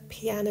singer,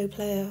 piano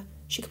player.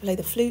 She could play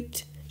the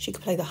flute, she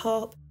could play the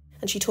harp,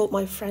 and she taught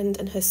my friend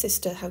and her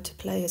sister how to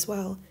play as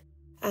well.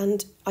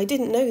 And I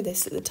didn't know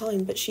this at the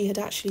time, but she had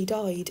actually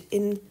died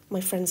in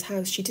my friend's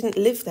house. She didn't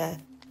live there,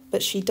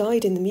 but she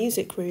died in the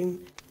music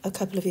room a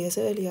couple of years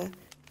earlier.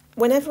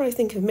 Whenever I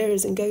think of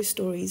mirrors and ghost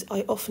stories,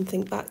 I often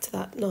think back to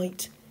that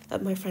night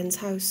at my friend's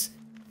house,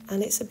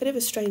 and it's a bit of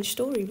a strange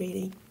story,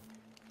 really.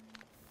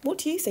 What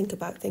do you think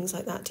about things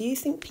like that? Do you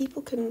think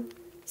people can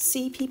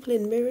see people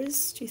in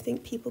mirrors? Do you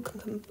think people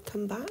can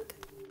come back?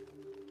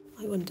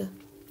 I wonder.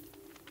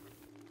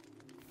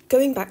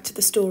 Going back to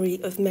the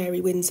story of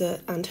Mary Windsor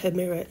and her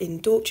mirror in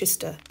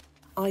Dorchester,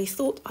 I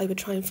thought I would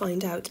try and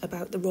find out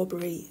about the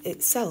robbery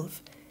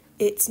itself.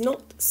 It's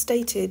not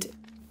stated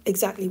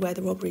exactly where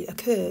the robbery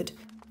occurred,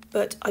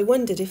 but I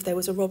wondered if there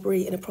was a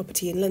robbery in a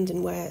property in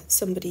London where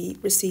somebody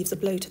receives a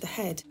blow to the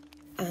head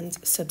and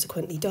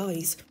subsequently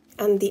dies.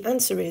 And the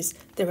answer is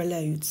there are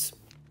loads.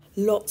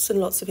 Lots and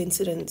lots of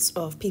incidents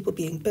of people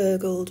being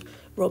burgled,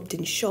 robbed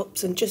in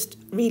shops, and just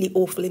really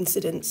awful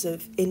incidents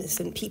of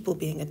innocent people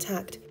being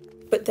attacked.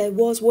 But there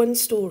was one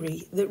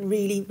story that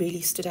really,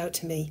 really stood out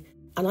to me,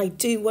 and I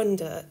do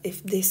wonder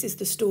if this is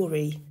the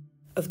story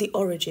of the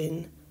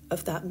origin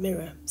of that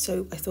mirror,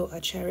 so I thought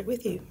I'd share it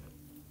with you.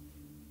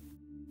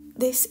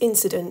 This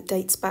incident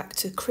dates back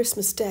to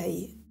Christmas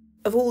Day,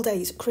 of all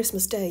days,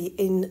 Christmas Day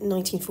in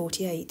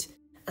 1948,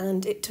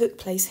 and it took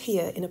place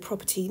here in a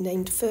property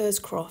named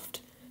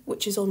Furscroft,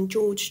 which is on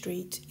George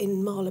Street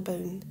in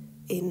Marylebone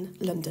in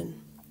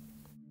London.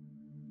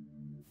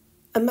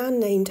 A man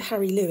named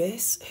Harry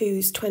Lewis,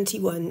 who's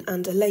 21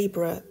 and a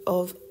labourer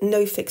of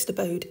no fixed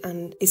abode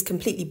and is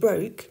completely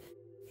broke,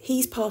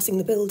 he's passing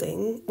the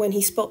building when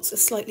he spots a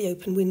slightly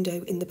open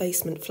window in the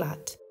basement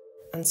flat,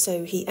 and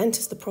so he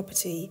enters the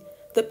property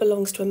that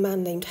belongs to a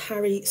man named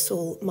Harry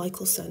Saul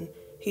Michelson,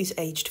 who's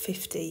aged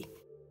 50.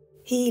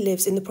 He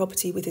lives in the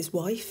property with his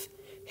wife,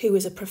 who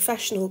is a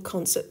professional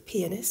concert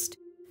pianist,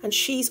 and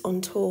she's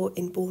on tour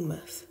in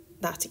Bournemouth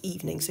that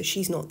evening, so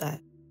she's not there.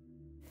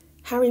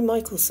 Harry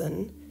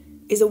Michelson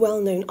is a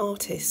well-known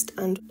artist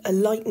and a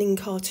lightning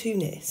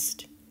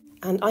cartoonist,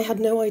 and I had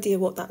no idea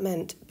what that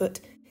meant,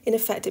 but in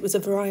effect it was a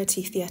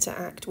variety theatre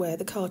act where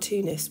the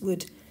cartoonist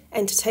would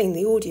entertain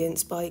the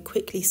audience by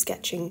quickly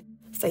sketching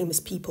famous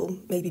people,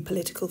 maybe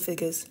political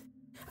figures,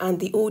 and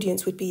the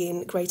audience would be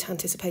in great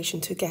anticipation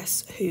to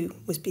guess who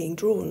was being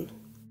drawn.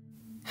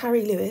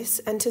 Harry Lewis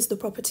enters the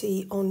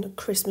property on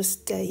Christmas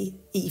Day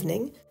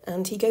evening,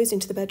 and he goes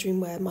into the bedroom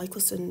where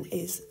Michelson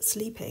is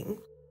sleeping.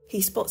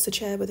 He spots a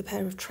chair with a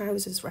pair of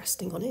trousers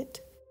resting on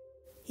it.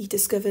 He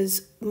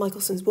discovers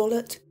Michelson's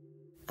wallet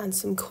and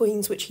some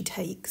coins which he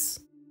takes.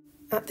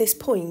 At this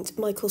point,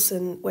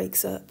 Michelson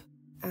wakes up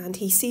and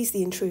he sees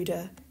the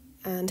intruder,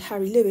 and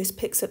Harry Lewis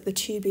picks up the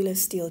tubular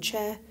steel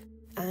chair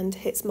and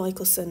hits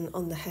Michelson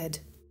on the head.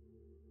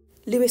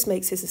 Lewis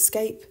makes his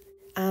escape,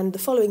 and the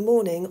following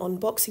morning, on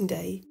Boxing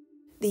Day,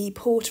 the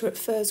porter at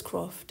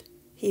Furscroft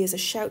hears a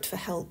shout for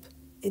help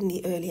in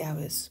the early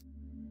hours.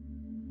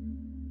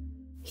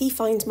 He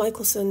finds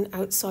Michelson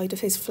outside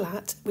of his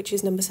flat, which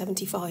is number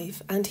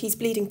 75, and he's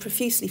bleeding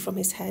profusely from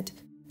his head,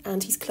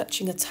 and he's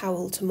clutching a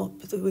towel to mop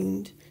the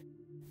wound.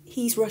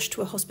 He's rushed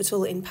to a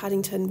hospital in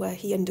Paddington where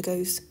he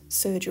undergoes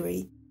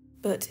surgery,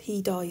 but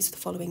he dies the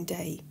following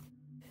day.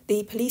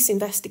 The police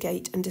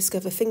investigate and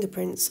discover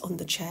fingerprints on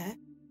the chair.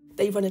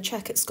 They run a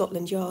check at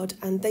Scotland Yard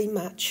and they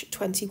match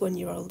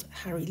 21-year-old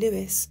Harry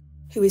Lewis,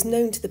 who is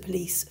known to the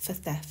police for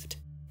theft.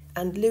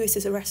 And Lewis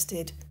is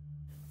arrested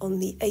on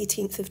the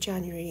 18th of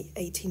January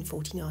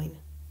 1849.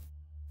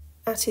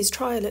 At his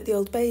trial at the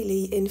Old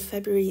Bailey in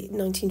February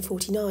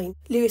 1949,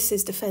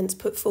 Lewis's defence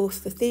put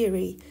forth the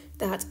theory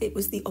that it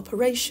was the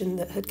operation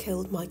that had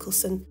killed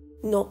Michelson,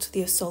 not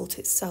the assault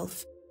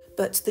itself.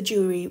 But the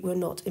jury were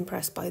not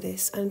impressed by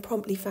this and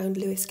promptly found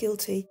Lewis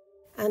guilty,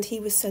 and he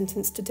was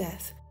sentenced to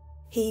death.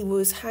 He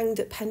was hanged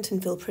at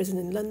Pentonville Prison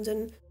in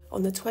London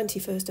on the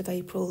 21st of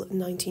April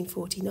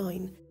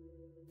 1949.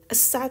 A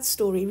sad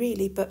story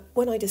really, but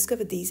when I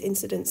discovered these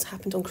incidents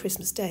happened on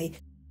Christmas Day,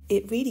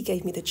 it really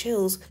gave me the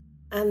chills,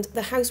 and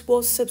the house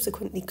was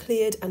subsequently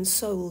cleared and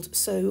sold,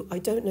 so I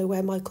don't know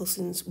where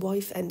Michelson's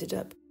wife ended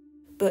up.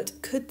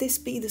 But could this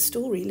be the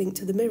story linked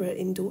to the mirror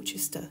in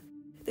Dorchester?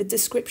 The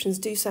descriptions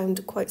do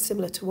sound quite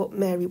similar to what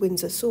Mary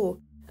Windsor saw,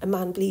 a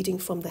man bleeding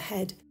from the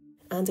head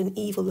and an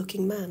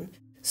evil-looking man.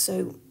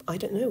 So, I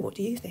don't know, what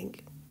do you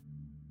think?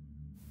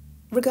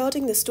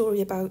 Regarding the story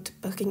about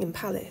Buckingham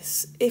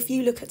Palace, if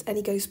you look at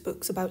any ghost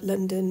books about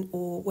London,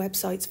 or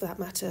websites for that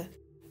matter,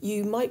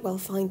 you might well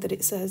find that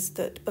it says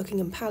that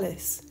Buckingham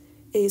Palace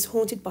is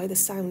haunted by the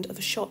sound of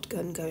a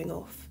shotgun going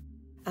off,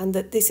 and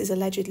that this is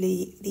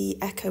allegedly the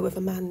echo of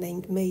a man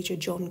named Major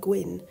John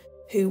Gwynne,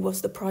 who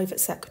was the private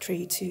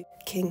secretary to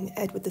King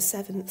Edward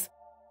VII,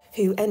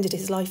 who ended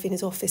his life in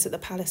his office at the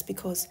palace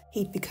because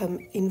he'd become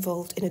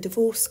involved in a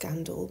divorce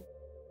scandal.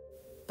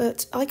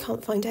 But I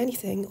can't find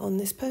anything on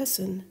this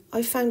person.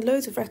 I've found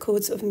loads of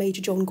records of Major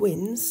John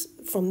Gwyn's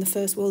from the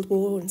First World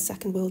War and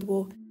Second World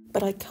War,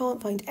 but I can't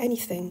find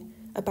anything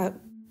about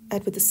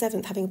Edward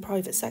VII having a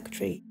private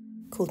secretary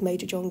called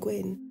Major John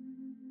Gwyn.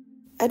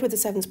 Edward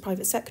VII's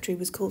private secretary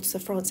was called Sir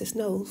Francis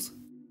Knowles.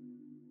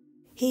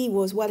 He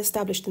was well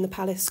established in the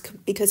palace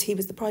because he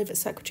was the private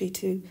secretary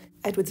to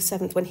Edward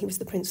VII when he was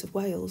the Prince of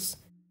Wales.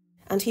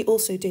 And he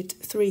also did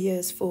 3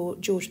 years for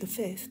George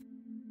V.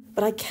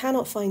 But I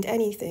cannot find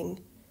anything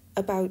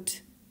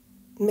about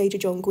Major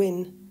John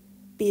Gwyn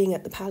being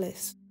at the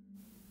palace.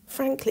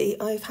 Frankly,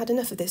 I've had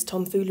enough of this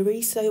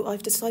tomfoolery, so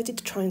I've decided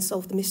to try and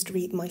solve the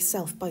mystery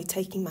myself by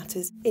taking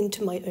matters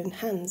into my own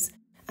hands.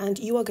 And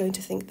you are going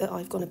to think that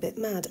I've gone a bit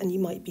mad, and you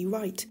might be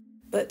right,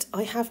 but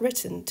I have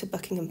written to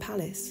Buckingham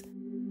Palace.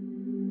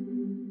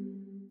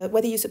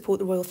 Whether you support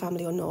the royal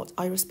family or not,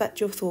 I respect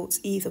your thoughts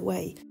either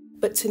way,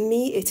 but to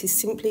me it is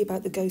simply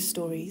about the ghost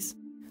stories.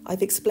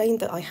 I've explained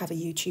that I have a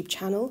YouTube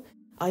channel,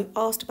 I've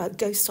asked about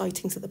ghost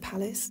sightings at the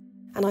palace,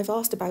 and I've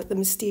asked about the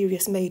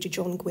mysterious Major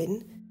John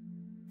Gwyn,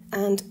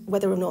 and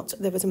whether or not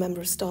there was a member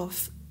of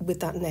staff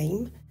with that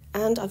name.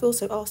 And I've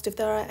also asked if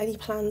there are any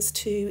plans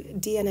to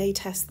DNA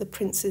test the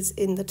princes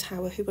in the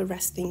tower who were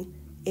resting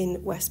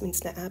in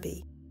Westminster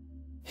Abbey.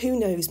 Who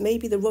knows,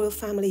 maybe the royal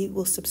family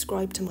will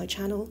subscribe to my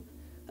channel.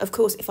 Of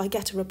course, if I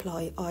get a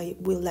reply, I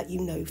will let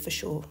you know for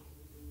sure.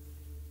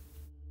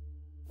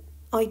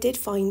 I did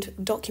find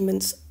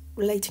documents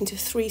relating to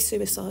 3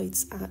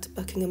 suicides at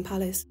Buckingham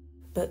Palace,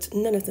 but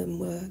none of them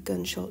were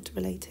gunshot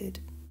related.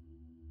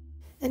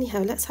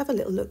 Anyhow, let's have a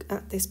little look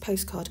at this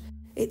postcard.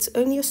 It's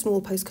only a small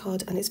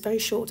postcard and it's very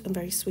short and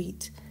very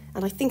sweet,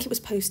 and I think it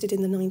was posted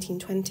in the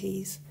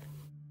 1920s.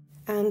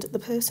 And the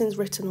person's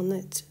written on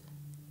it,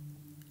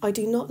 "I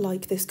do not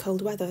like this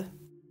cold weather.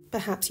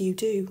 Perhaps you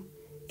do.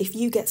 If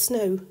you get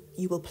snow,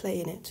 you will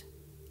play in it.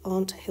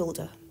 Aunt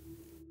Hilda."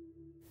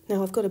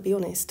 Now, I've got to be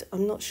honest,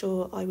 I'm not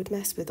sure I would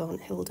mess with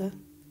Aunt Hilda.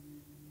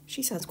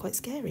 She sounds quite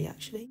scary,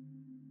 actually.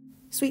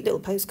 Sweet little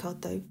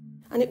postcard, though.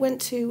 And it went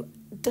to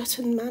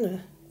Dutton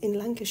Manor in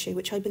Lancashire,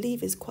 which I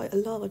believe is quite a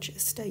large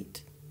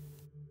estate.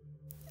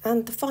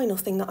 And the final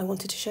thing that I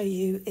wanted to show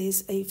you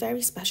is a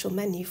very special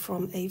menu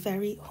from a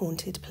very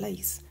haunted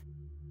place.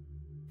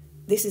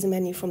 This is a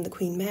menu from the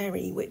Queen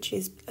Mary, which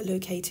is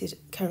located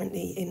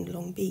currently in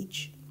Long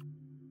Beach.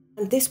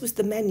 And this was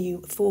the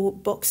menu for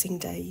Boxing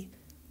Day,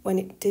 when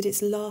it did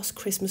its last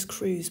Christmas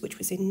cruise, which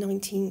was in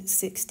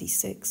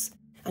 1966.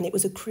 And it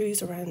was a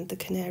cruise around the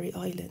Canary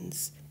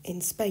Islands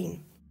in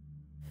Spain.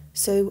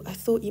 So I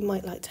thought you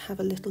might like to have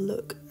a little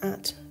look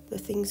at the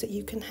things that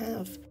you can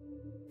have.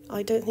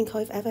 I don't think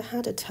I've ever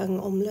had a tongue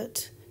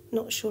omelette.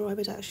 Not sure I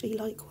would actually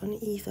like one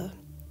either.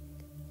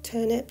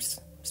 Turnips,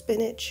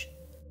 spinach.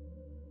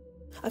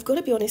 I've got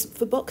to be honest,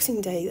 for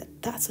Boxing Day,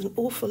 that's an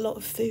awful lot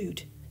of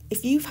food.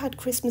 If you've had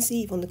Christmas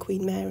Eve on the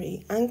Queen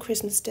Mary and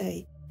Christmas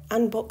Day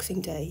and Boxing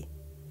Day,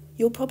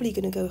 you're probably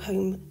going to go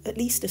home at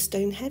least a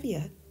stone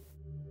heavier.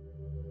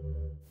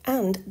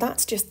 And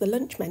that's just the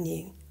lunch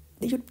menu.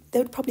 There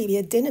would probably be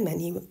a dinner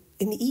menu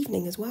in the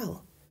evening as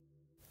well.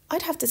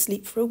 I'd have to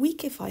sleep for a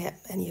week if I ate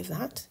any of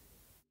that.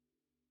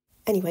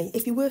 Anyway,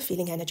 if you were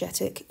feeling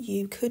energetic,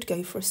 you could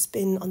go for a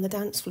spin on the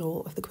dance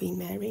floor of the Queen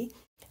Mary,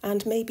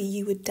 and maybe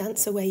you would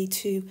dance away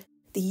to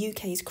the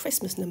UK's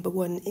Christmas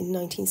 #1 in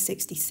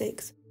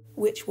 1966,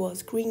 which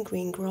was Green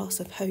Green Grass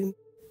of Home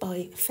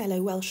by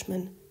fellow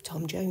Welshman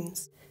Tom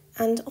Jones.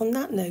 And on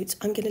that note,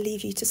 I'm going to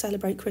leave you to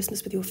celebrate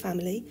Christmas with your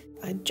family.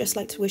 I'd just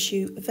like to wish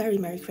you a very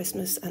Merry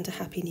Christmas and a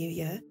Happy New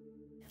Year.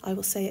 I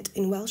will say it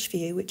in Welsh for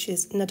you, which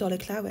is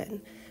Nadolig Llawen,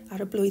 ar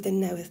y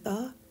blwyddyn newydd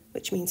dda,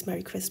 which means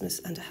Merry Christmas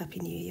and a Happy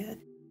New Year.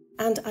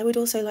 And I would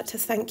also like to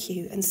thank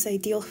you and say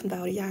diolch yn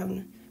fawr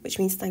iawn, which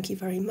means thank you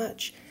very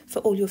much for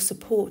all your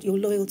support, your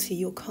loyalty,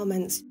 your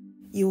comments,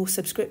 your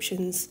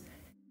subscriptions.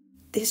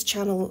 This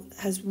channel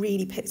has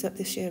really picked up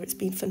this year. It's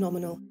been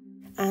phenomenal.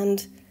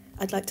 And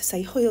I'd like to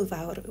say hwyl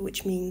fawr,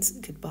 which means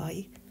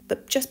goodbye.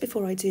 But just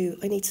before I do,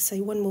 I need to say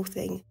one more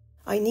thing.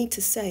 I need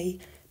to say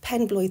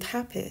pen blwydd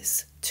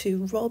hapus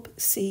to Rob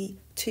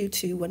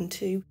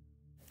C2212.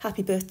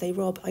 Happy birthday,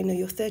 Rob. I know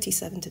you're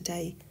 37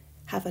 today.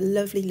 Have a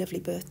lovely, lovely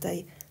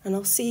birthday, and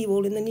I'll see you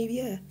all in the new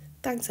year.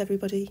 Thanks,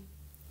 everybody.